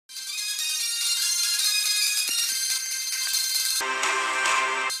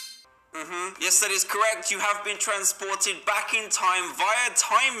Yes, that is correct. You have been transported back in time via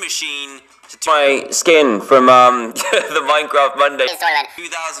time machine to my skin from the Minecraft Monday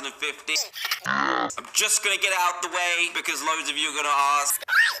 2015. I'm just gonna get out the way because loads of you are gonna ask.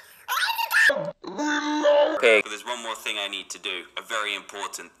 Okay, there's one more thing I need to do. A very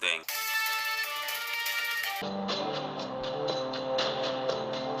important thing.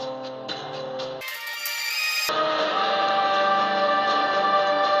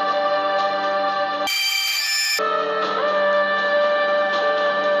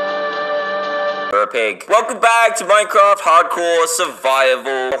 A pig. Welcome back to Minecraft Hardcore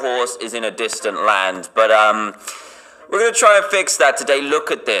Survival. The horse is in a distant land, but we're gonna try and fix that today.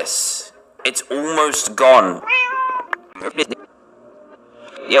 Look at this. It's almost gone.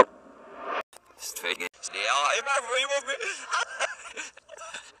 Yep.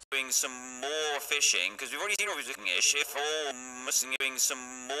 Doing some more fishing because we've already seen what we're doing ish. If all missing doing some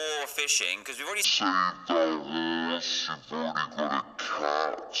more fishing because we've already seen that horse, you've already got a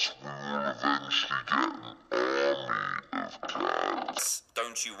cat. We will eventually get an army of cats.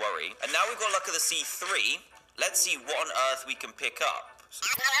 Don't you worry. And now we've got luck of the C3. Let's see what on earth we can pick up.